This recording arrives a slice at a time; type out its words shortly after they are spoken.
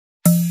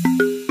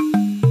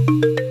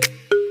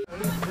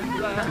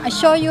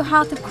show you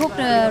how to cook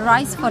the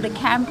rice for the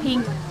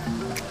camping.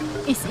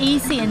 It's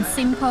easy and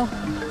simple.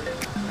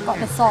 Got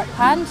the salt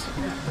pan,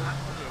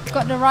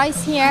 got the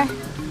rice here.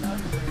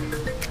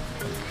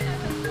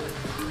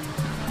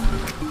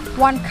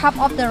 1 cup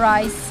of the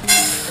rice.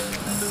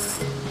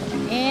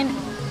 In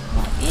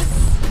like this.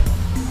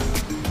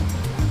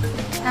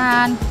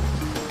 And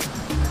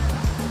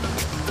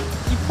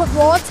you put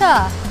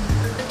water.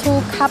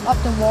 2 cups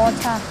of the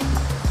water.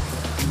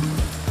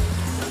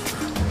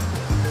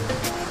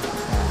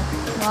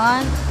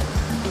 1,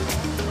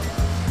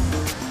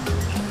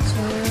 2.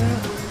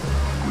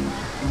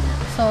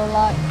 So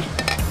like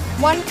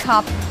 1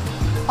 cup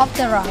of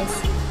the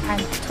rice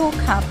and 2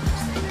 cups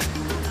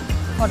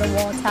for the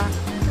water.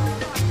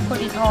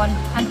 Put it on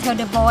until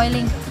the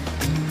boiling.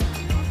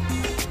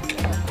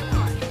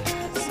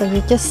 So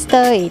you just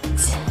stir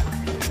it.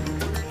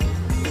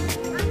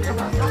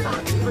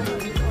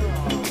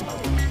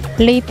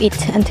 Leave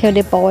it until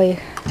they boil.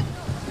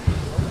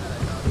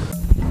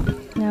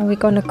 Now we're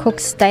gonna cook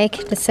steak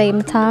at the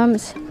same time.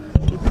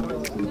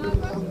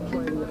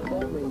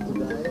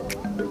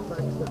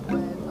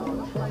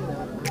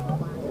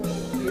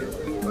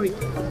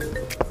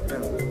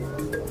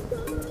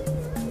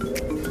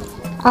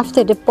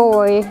 After the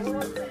boil,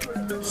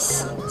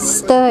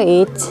 stir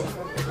it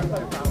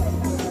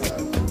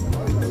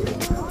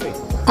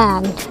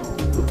and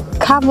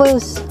cover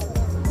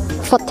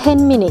for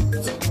 10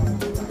 minutes.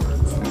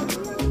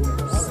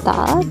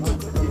 Start.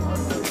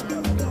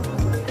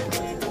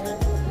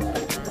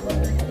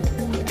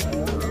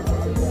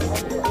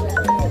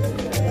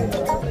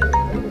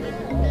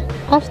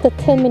 After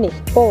 10 minutes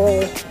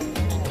boil,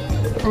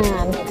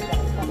 and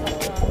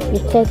you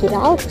take it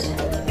out.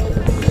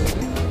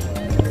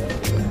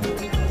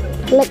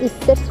 Let it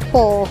set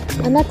for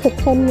another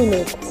 10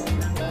 minutes.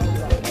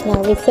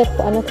 Now we set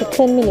for another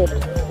 10 minutes.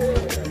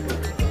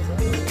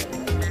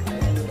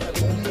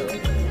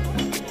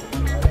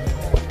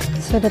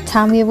 So the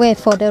time we wait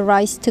for the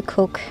rice to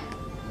cook.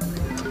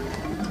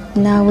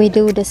 Now we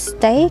do the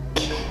steak.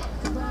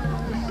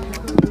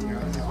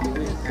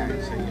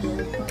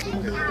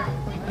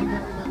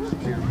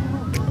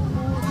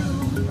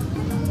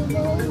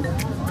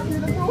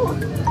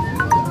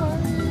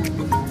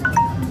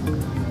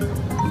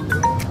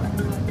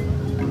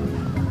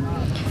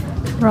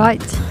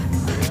 Right,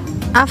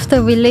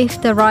 after we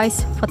leave the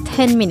rice for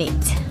 10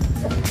 minutes,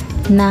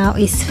 now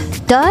it's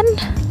done,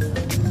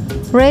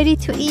 ready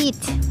to eat.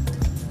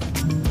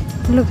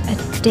 Look at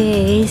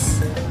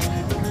this.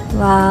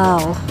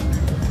 Wow.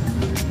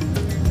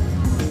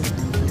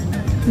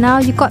 Now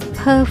you got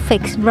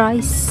perfect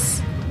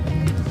rice.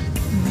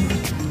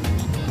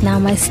 Now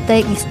my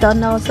steak is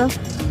done also.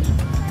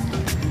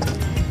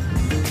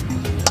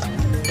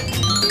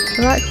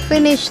 Right,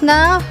 finished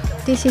now.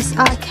 This is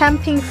our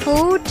camping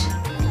food.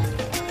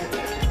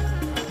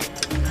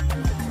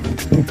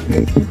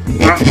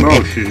 That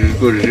roast is as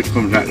good as it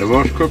comes out the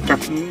roast cook,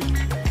 Captain.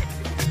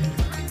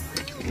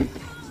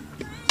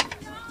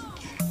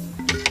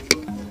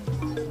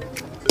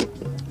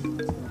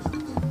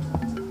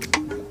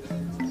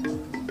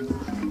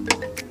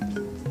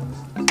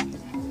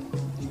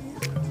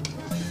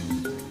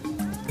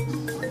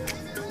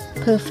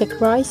 Perfect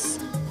rice.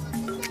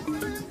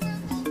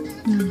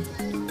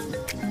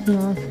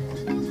 No.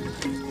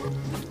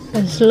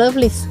 It's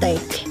lovely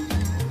steak.